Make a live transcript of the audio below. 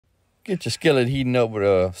Get your skillet heating up with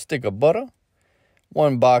a stick of butter.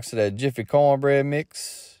 1 box of that Jiffy Cornbread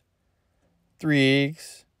mix. 3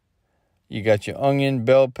 eggs. You got your onion,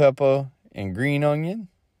 bell pepper, and green onion.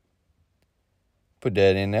 Put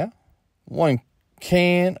that in there. 1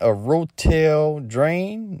 can of Rotel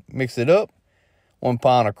drain. Mix it up. 1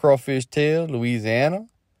 pound of crawfish tail, Louisiana.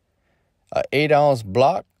 An 8-ounce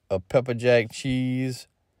block of pepper jack cheese,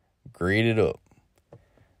 grated up.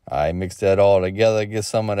 All right, mix that all together. Get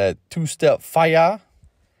some of that 2-step fire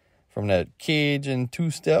from that Cajun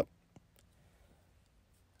 2-step.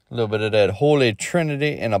 A little bit of that Holy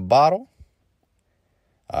Trinity in a bottle.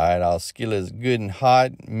 All right, our skillet is good and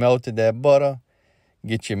hot. Melted that butter.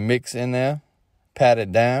 Get your mix in there. Pat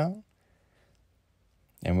it down.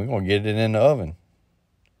 And we're going to get it in the oven.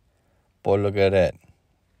 Boy, look at that.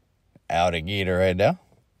 Alligator right there.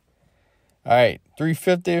 All right,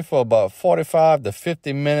 350 for about 45 to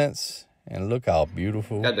 50 minutes. And look how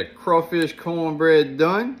beautiful. Got the crawfish cornbread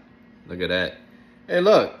done. Look at that. Hey,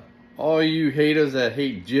 look. All you haters that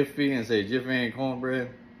hate Jiffy and say Jiffy ain't cornbread,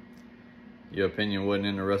 your opinion wasn't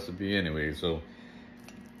in the recipe anyway. So,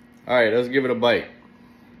 all right, let's give it a bite.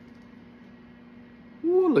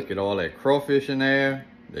 Ooh, look at all that crawfish in there.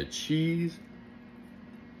 The cheese.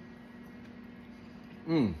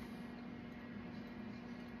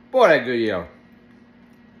 Boy, that good, y'all.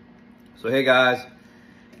 So, hey, guys,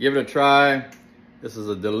 give it a try. This is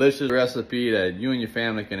a delicious recipe that you and your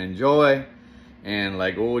family can enjoy. And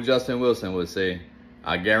like old Justin Wilson would say,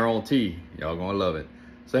 I guarantee y'all gonna love it.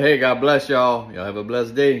 So, hey, God bless y'all. Y'all have a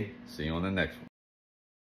blessed day. See you on the next one.